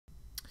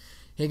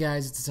Hey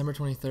guys, it's December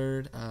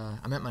 23rd.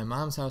 I'm at my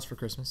mom's house for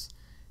Christmas,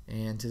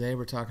 and today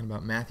we're talking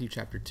about Matthew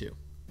chapter 2.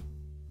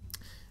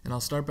 And I'll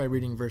start by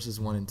reading verses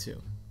 1 and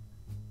 2.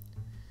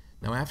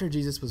 Now after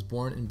Jesus was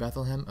born in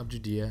Bethlehem of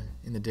Judea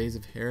in the days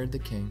of Herod the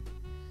king,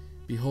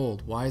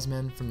 behold, wise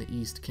men from the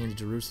east came to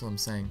Jerusalem,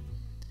 saying,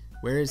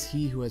 Where is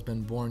he who has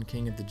been born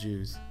King of the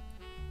Jews?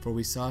 For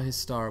we saw his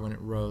star when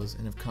it rose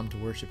and have come to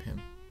worship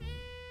him.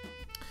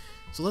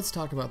 So let's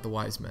talk about the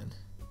wise men.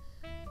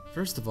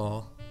 First of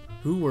all,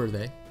 who were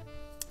they?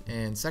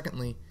 And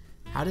secondly,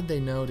 how did they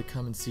know to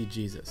come and see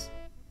Jesus?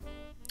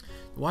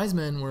 The wise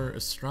men were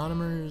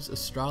astronomers,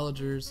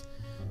 astrologers,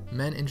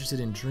 men interested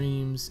in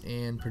dreams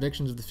and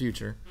predictions of the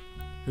future,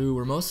 who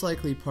were most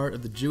likely part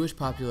of the Jewish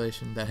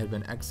population that had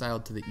been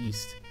exiled to the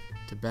east,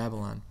 to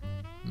Babylon,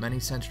 many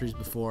centuries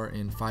before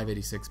in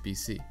 586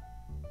 BC.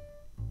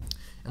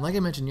 And like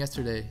I mentioned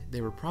yesterday, they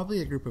were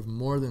probably a group of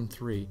more than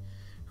 3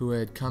 who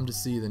had come to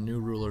see the new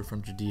ruler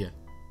from Judea.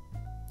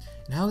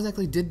 And how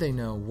exactly did they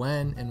know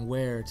when and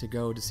where to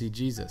go to see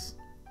Jesus?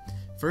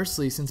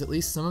 Firstly, since at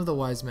least some of the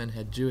wise men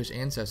had Jewish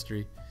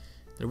ancestry,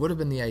 there would have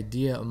been the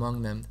idea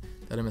among them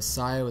that a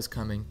Messiah was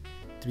coming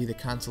to be the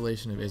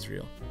consolation of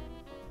Israel.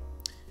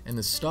 And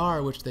the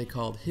star, which they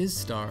called his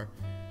star,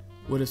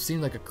 would have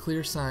seemed like a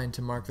clear sign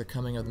to mark the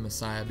coming of the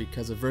Messiah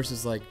because of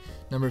verses like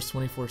Numbers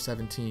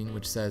 24:17,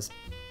 which says,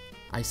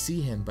 I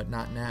see him, but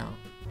not now.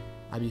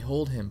 I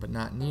behold him, but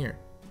not near.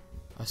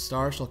 A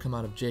star shall come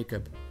out of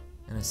Jacob,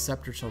 and a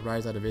scepter shall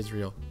rise out of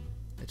Israel.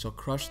 It shall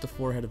crush the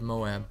forehead of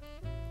Moab,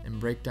 and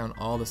break down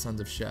all the sons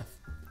of Sheth.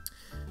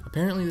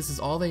 Apparently this is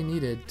all they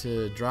needed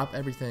to drop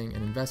everything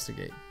and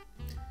investigate.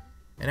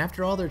 And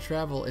after all their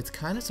travel, it's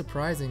kind of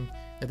surprising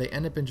that they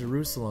end up in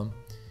Jerusalem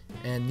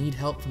and need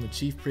help from the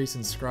chief priests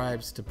and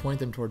scribes to point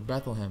them toward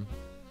Bethlehem,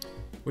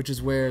 which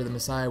is where the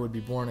Messiah would be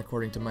born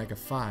according to Micah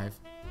 5.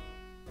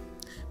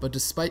 But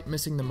despite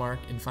missing the mark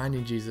in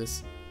finding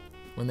Jesus,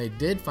 when they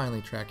did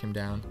finally track him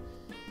down,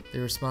 they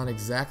respond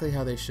exactly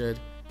how they should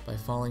by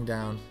falling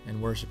down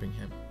and worshiping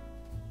him.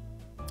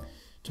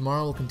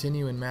 Tomorrow we'll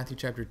continue in Matthew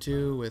chapter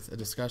 2 with a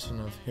discussion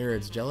of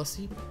Herod's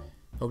jealousy.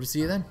 Hope to see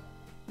you then.